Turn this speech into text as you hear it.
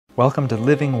Welcome to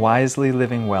Living Wisely,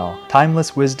 Living Well,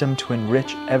 timeless wisdom to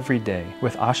enrich every day,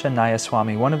 with Asha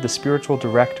Nayaswami, one of the spiritual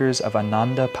directors of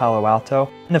Ananda Palo Alto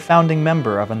and a founding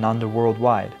member of Ananda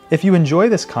Worldwide. If you enjoy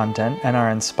this content and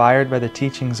are inspired by the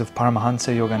teachings of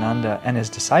Paramahansa Yogananda and his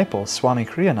disciple, Swami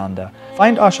Kriyananda,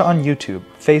 find Asha on YouTube,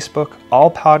 Facebook,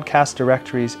 all podcast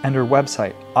directories, and her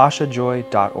website,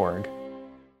 ashajoy.org.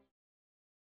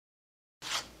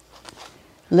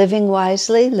 Living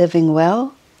Wisely, Living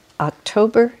Well,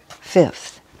 October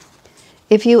 5th.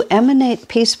 If you emanate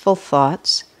peaceful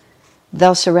thoughts,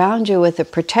 they'll surround you with a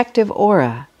protective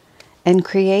aura and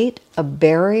create a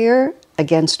barrier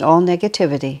against all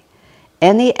negativity.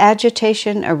 Any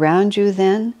agitation around you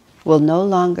then will no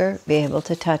longer be able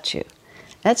to touch you.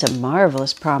 That's a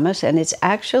marvelous promise, and it's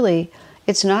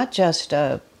not just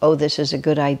oh, this is a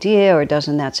good idea, or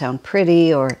doesn't that sound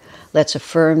pretty, or let's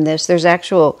affirm this. There's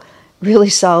actual really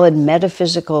solid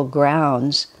metaphysical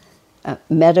grounds.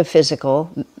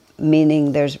 Metaphysical,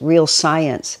 meaning there's real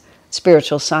science,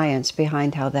 spiritual science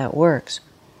behind how that works.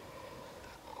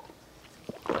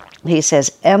 He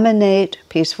says, emanate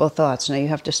peaceful thoughts. Now you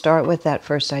have to start with that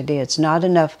first idea. It's not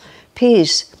enough.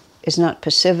 Peace is not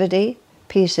passivity.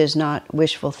 Peace is not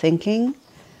wishful thinking.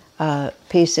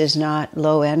 Peace is not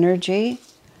low energy.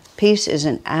 Peace is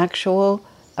an actual,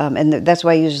 and that's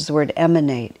why he uses the word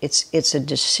emanate. It's a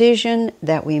decision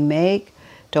that we make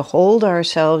to hold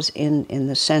ourselves in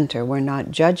the center. We're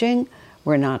not judging,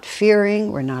 we're not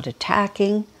fearing, we're not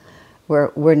attacking,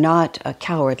 we're not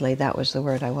cowardly. That was the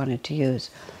word I wanted to use.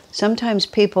 Sometimes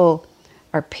people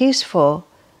are peaceful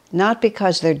not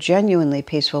because they're genuinely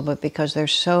peaceful, but because they're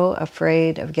so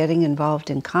afraid of getting involved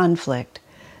in conflict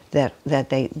that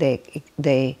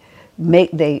they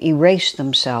erase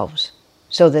themselves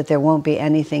so that there won't be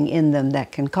anything in them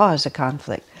that can cause a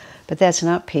conflict. But that's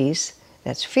not peace,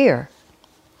 that's fear.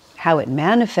 How it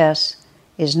manifests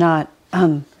is not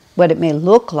what it may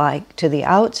look like to the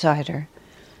outsider,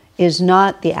 is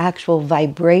not the actual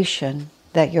vibration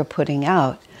that you're putting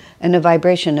out. And a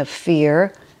vibration of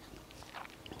fear,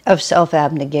 of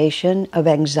self-abnegation, of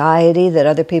anxiety that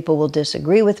other people will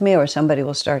disagree with me or somebody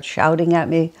will start shouting at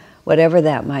me, whatever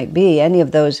that might be, any of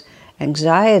those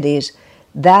anxieties,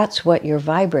 that's what you're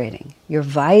vibrating. You're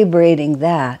vibrating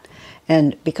that.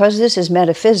 And because this is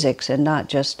metaphysics and not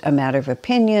just a matter of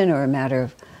opinion or a matter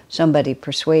of somebody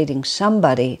persuading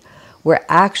somebody, we're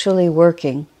actually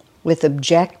working with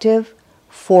objective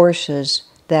forces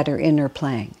that are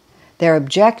interplaying. They're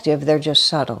objective, they're just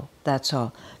subtle, that's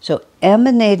all. So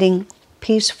emanating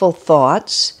peaceful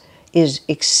thoughts is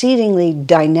exceedingly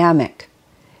dynamic.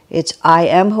 It's I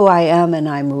am who I am and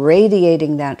I'm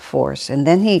radiating that force. And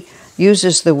then he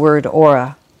uses the word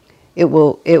aura. It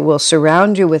will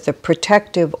surround you with a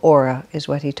protective aura, is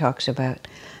what he talks about.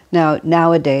 Now,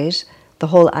 nowadays, the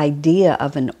whole idea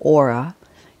of an aura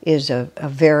is a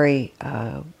very,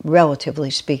 relatively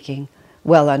speaking,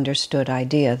 well understood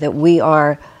idea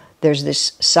that there's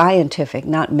this scientific,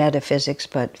 not metaphysics,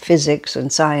 but physics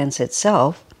and science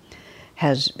itself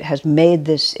has made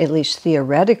this at least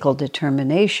theoretical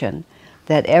determination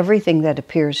that everything that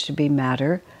appears to be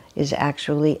matter is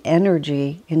actually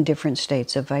energy in different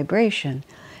states of vibration.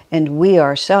 And we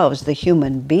ourselves, the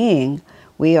human being,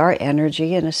 we are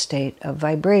energy in a state of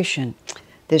vibration.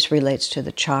 This relates to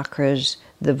the chakras,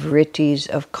 the vrittis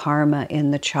of karma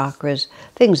in the chakras,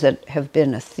 things that have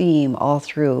been a theme all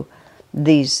through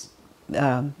this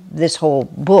whole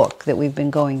book that we've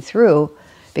been going through,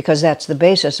 because that's the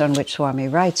basis on which Swami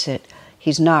writes it.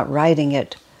 He's not writing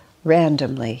it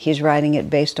randomly. He's writing it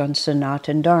based on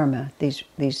Sanatana Dharma,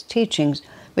 these teachings,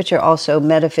 which are also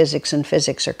metaphysics and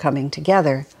physics are coming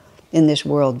together in this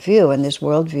worldview. And this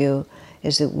worldview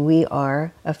is that we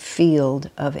are a field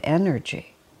of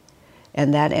energy.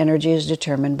 And that energy is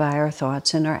determined by our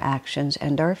thoughts and our actions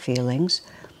and our feelings.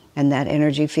 And that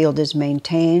energy field is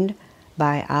maintained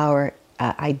by our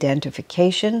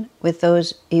identification with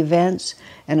those events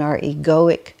and our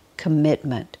egoic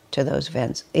commitment to those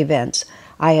events.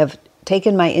 I have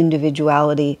taken my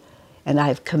individuality and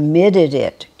I've committed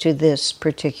it to this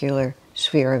particular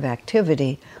sphere of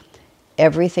activity.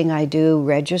 Everything I do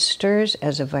registers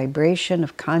as a vibration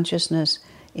of consciousness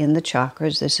in the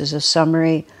chakras. This is a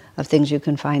summary of things you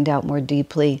can find out more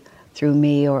deeply through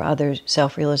me or other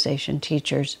self-realization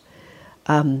teachers.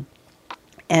 And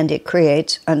it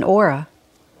creates an aura.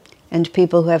 And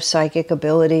people who have psychic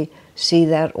ability see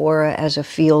that aura as a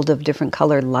field of different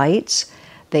colored lights.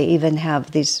 They even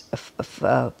have these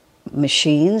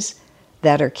machines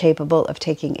that are capable of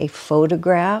taking a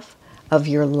photograph of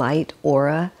your light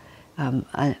aura.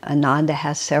 Ananda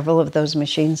has several of those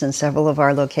machines in several of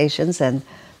our locations, and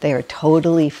They are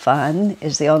totally fun,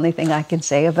 is the only thing I can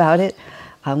say about it.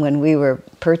 When we were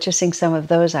purchasing some of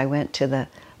those, I went to the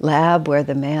lab where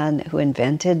the man who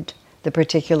invented the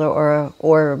particular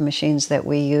aura machines that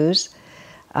we use,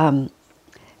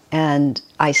 and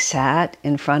I sat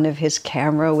in front of his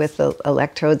camera with the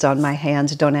electrodes on my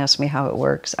hands. Don't ask me how it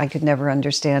works. I could never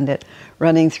understand it.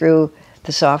 Running through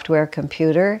the software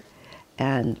computer,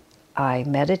 and I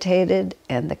meditated,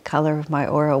 and the color of my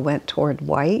aura went toward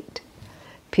white.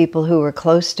 People who were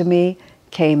close to me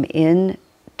came in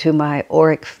to my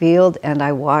auric field, and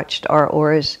I watched our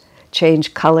auras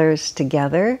change colors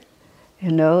together.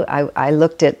 You know, I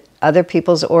looked at other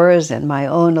people's auras and my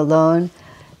own alone.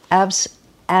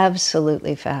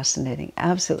 Absolutely fascinating,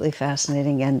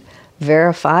 and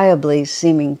verifiably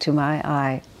seeming to my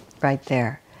eye right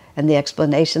there. And the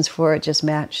explanations for it just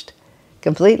matched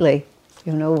completely,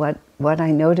 you know, what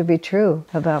I know to be true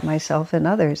about myself and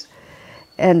others.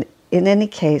 And in any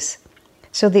case,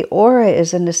 so the aura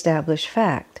is an established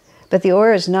fact, but the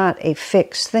aura is not a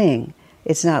fixed thing.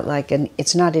 It's not like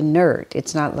it's not inert.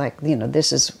 It's not like, you know,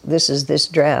 this is this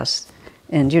dress,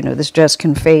 and you know, this dress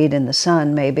can fade in the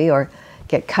sun maybe, or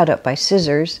get cut up by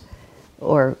scissors,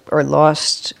 or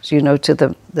lost, you know, to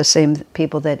the same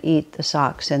people that eat the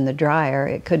socks in the dryer.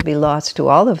 It could be lost to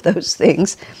all of those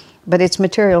things, but its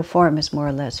material form is more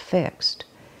or less fixed.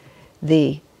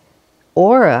 The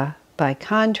aura, by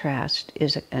contrast,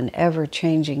 is an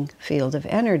ever-changing field of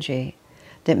energy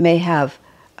that may have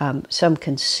some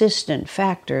consistent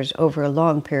factors over a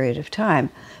long period of time.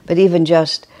 But even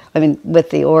just, I mean, with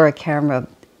the aura camera,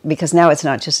 because now it's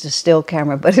not just a still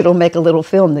camera, but it'll make a little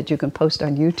film that you can post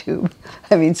on YouTube.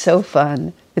 I mean, so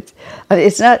fun.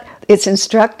 It's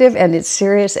instructive, and it's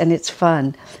serious, and it's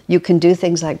fun. You can do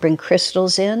things like bring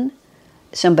crystals in.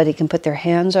 Somebody can put their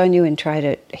hands on you and try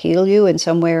to heal you in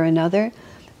some way or another.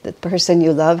 The person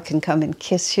you love can come and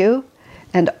kiss you.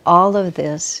 And all of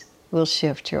this will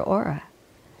shift your aura,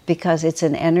 because it's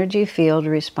an energy field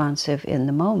responsive in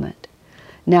the moment.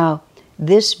 Now,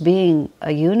 this being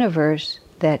a universe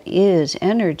that is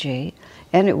energy,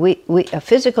 and a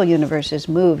physical universe is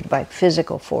moved by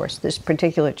physical force. This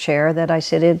particular chair that I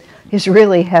sit in is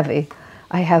really heavy.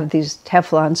 I have these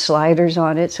Teflon sliders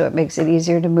on it, so it makes it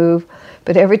easier to move.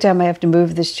 But every time I have to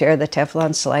move this chair, the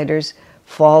Teflon sliders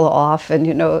fall off, and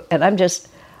you know, and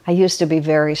I used to be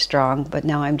very strong, but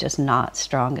now I'm just not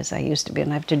strong as I used to be,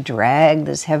 and I have to drag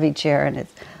this heavy chair, and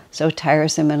it's so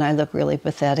tiresome, and I look really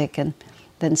pathetic, and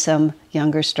then some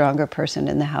younger, stronger person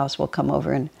in the house will come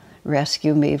over and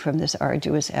rescue me from this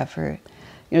arduous effort.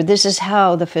 You know, this is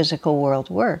how the physical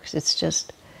world works. It's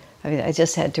just, I mean, I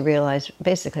just had to realize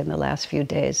basically in the last few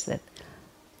days that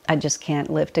I just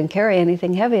can't lift and carry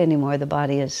anything heavy anymore. The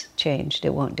body has changed.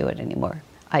 It won't do it anymore.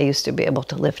 I used to be able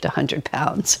to lift 100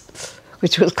 pounds,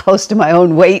 which was close to my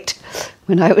own weight.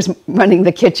 When I was running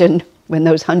the kitchen, when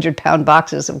those 100-pound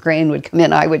boxes of grain would come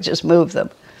in, I would just move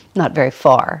them. Not very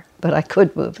far, but I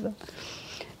could move them.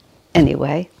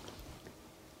 Anyway,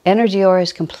 energy aura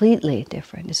is completely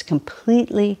different. It's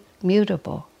completely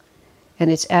mutable,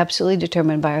 and it's absolutely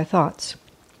determined by our thoughts.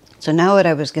 So now what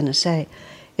I was going to say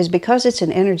is, because it's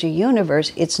an energy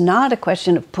universe, it's not a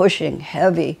question of pushing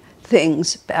heavy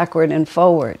things backward and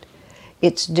forward.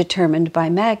 It's determined by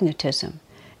magnetism.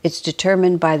 It's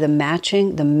determined by the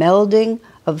matching, the melding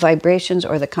of vibrations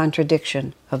or the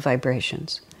contradiction of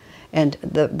vibrations. And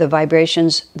the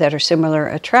vibrations that are similar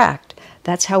attract.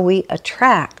 That's how we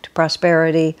attract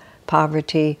prosperity,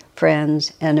 poverty,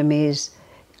 friends, enemies,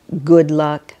 good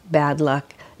luck, bad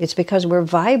luck. It's because we're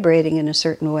vibrating in a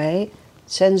certain way,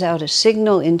 sends out a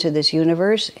signal into this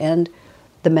universe, and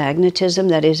the magnetism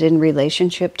that is in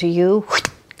relationship to you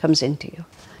comes into you.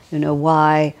 You know,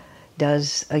 why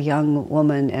does a young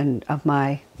woman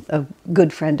a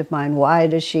good friend of mine, why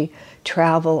does she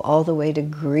travel all the way to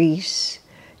Greece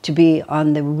to be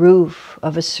on the roof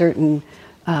of a certain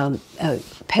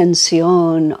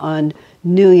pension on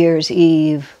New Year's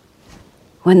Eve,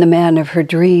 when the man of her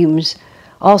dreams,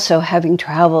 also having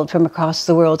traveled from across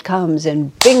the world, comes,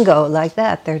 and bingo, like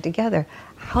that, they're together?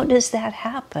 How does that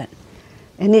happen?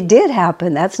 And it did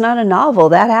happen. That's not a novel.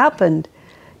 That happened.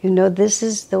 You know, this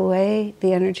is the way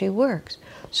the energy works.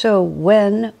 So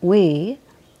when we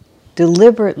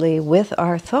deliberately, with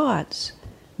our thoughts,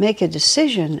 make a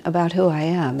decision about who I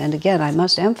am, and again, I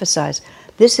must emphasize,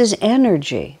 this is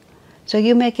energy. So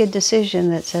you make a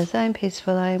decision that says, I'm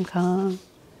peaceful, I am calm,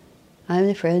 I'm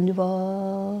the friend of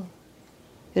all.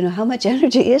 You know, how much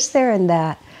energy is there in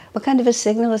that? What kind of a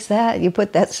signal is that? You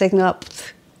put that signal up.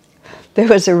 There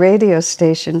was a radio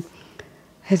station,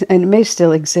 and it may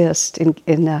still exist,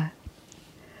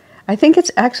 I think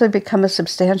it's actually become a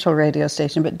substantial radio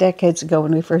station, but decades ago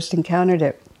when we first encountered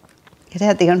it, it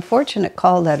had the unfortunate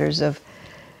call letters of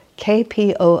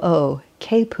KPOO,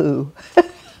 KPOO.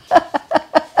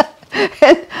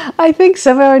 And I think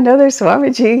somehow or another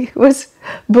Swamiji was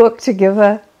booked to give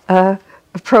a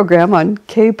program on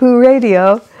KPOO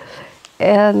radio.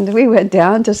 And we went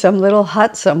down to some little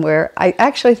hut somewhere. I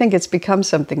actually think it's become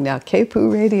something now,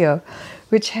 KPOO radio,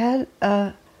 which had,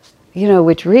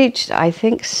 which reached, I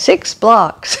think, 6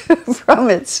 blocks from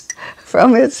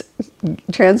its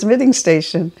transmitting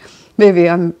station. Maybe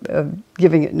I'm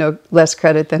giving it no less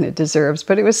credit than it deserves,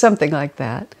 but it was something like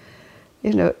that.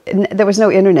 And there was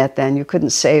no internet then. You couldn't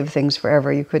save things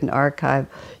forever. You couldn't archive.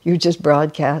 You just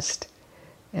broadcast.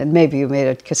 And maybe you made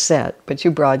a cassette, but you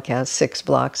broadcast 6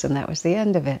 blocks and that was the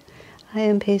end of it. I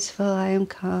am peaceful, I am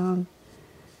calm,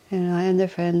 and I am the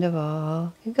friend of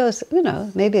all. It goes,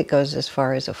 maybe it goes as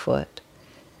far as a foot.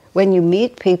 When you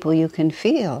meet people, you can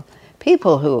feel.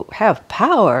 People who have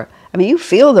power, you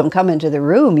feel them come into the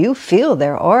room, you feel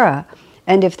their aura.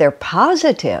 And if they're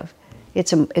positive,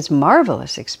 it's a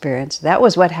marvelous experience. That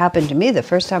was what happened to me the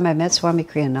first time I met Swami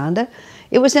Kriyananda.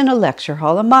 It was in a lecture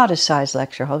hall, a modest-sized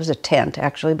lecture hall. It was a tent,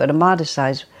 actually, but a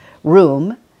modest-sized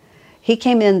room. He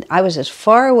came in. I was as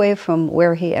far away from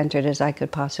where he entered as I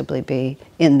could possibly be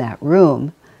in that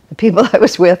room. The people I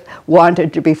was with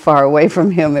wanted to be far away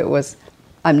from him.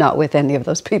 I'm not with any of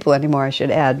those people anymore, I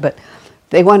should add, but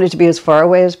they wanted to be as far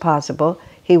away as possible.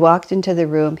 He walked into the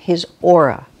room. His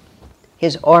aura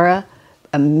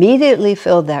immediately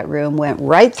filled that room, went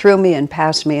right through me and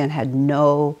past me and had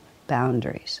no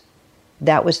boundaries.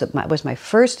 That was my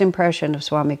first impression of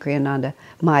Swami Kriyananda,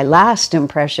 my last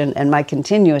impression and my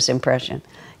continuous impression.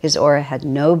 His aura had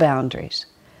no boundaries.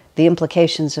 The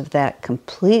implications of that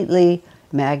completely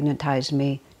magnetized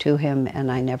me to him,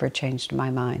 and I never changed my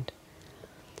mind.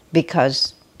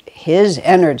 Because his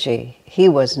energy, he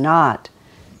was not,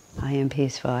 I am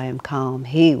peaceful, I am calm.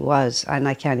 He was, and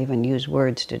I can't even use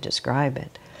words to describe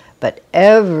it, but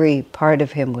every part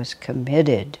of him was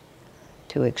committed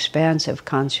to expansive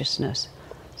consciousness.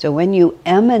 So when you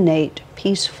emanate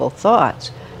peaceful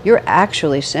thoughts, you're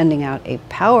actually sending out a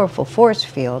powerful force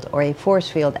field, or a force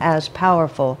field as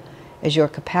powerful as your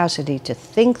capacity to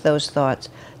think those thoughts,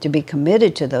 to be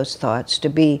committed to those thoughts, to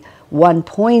be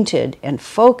one-pointed and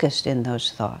focused in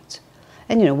those thoughts.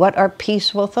 And what are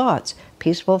peaceful thoughts?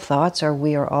 Peaceful thoughts are,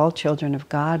 we are all children of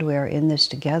God, we are in this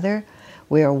together,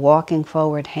 we are walking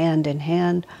forward hand in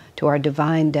hand to our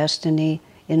divine destiny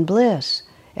in bliss.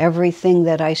 Everything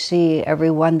that I see,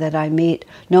 everyone that I meet,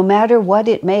 no matter what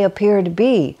it may appear to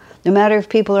be, no matter if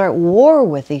people are at war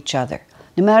with each other,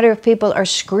 no matter if people are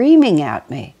screaming at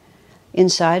me,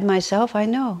 inside myself I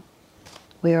know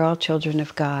we are all children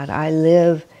of God. I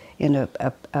live in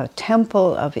a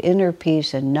temple of inner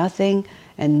peace, and nothing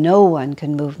and no one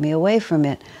can move me away from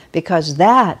it, because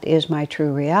that is my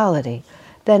true reality.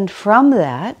 Then from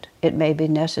that, it may be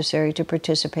necessary to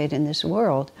participate in this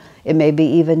world. It may be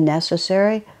even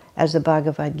necessary, as the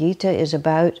Bhagavad Gita is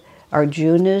about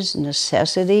Arjuna's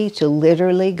necessity to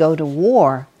literally go to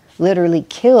war, literally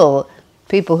kill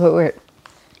people who were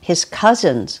his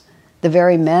cousins, the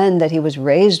very men that he was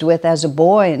raised with as a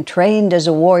boy and trained as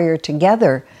a warrior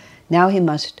together. Now he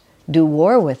must do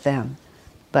war with them.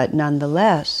 But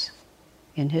nonetheless,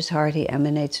 in his heart he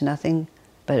emanates nothing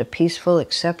but a peaceful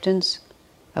acceptance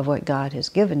of what God has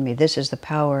given me. This is the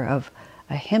power of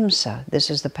ahimsa. This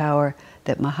is the power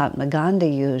that Mahatma Gandhi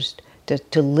used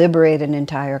to liberate an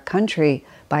entire country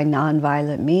by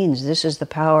nonviolent means. This is the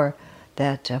power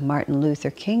that Martin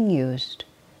Luther King used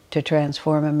to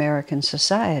transform American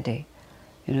society.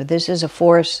 This is a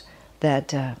force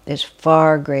that is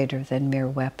far greater than mere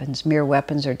weapons. Mere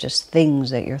weapons are just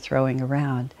things that you're throwing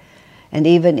around. And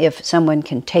even if someone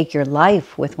can take your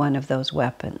life with one of those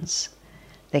weapons,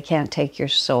 they can't take your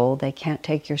soul, they can't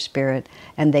take your spirit,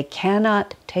 and they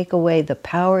cannot take away the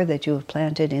power that you have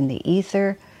planted in the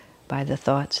ether by the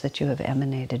thoughts that you have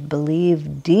emanated.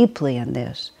 Believe deeply in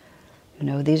this.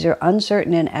 These are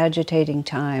uncertain and agitating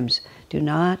times. Do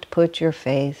not put your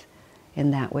faith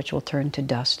in that which will turn to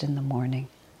dust in the morning.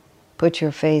 Put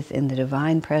your faith in the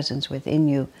divine presence within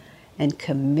you and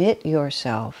commit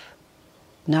yourself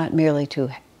not merely to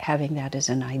having that as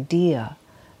an idea,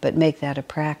 but make that a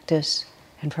practice,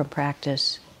 and from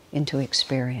practice into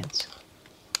experience.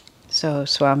 So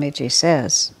Swamiji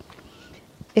says,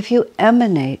 if you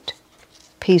emanate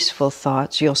peaceful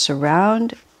thoughts, they'll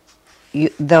surround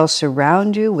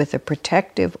you with a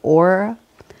protective aura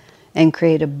and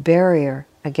create a barrier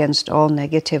against all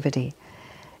negativity.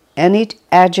 Any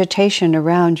agitation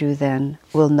around you then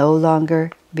will no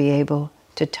longer be able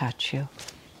to touch you.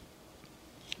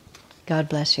 God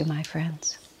bless you, my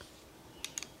friends.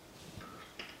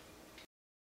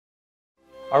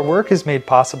 Our work is made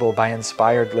possible by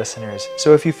inspired listeners,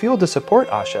 so if you feel to support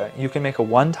Asha, you can make a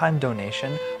one-time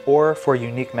donation, or for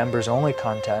unique members-only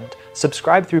content,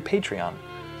 subscribe through Patreon.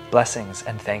 Blessings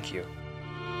and thank you.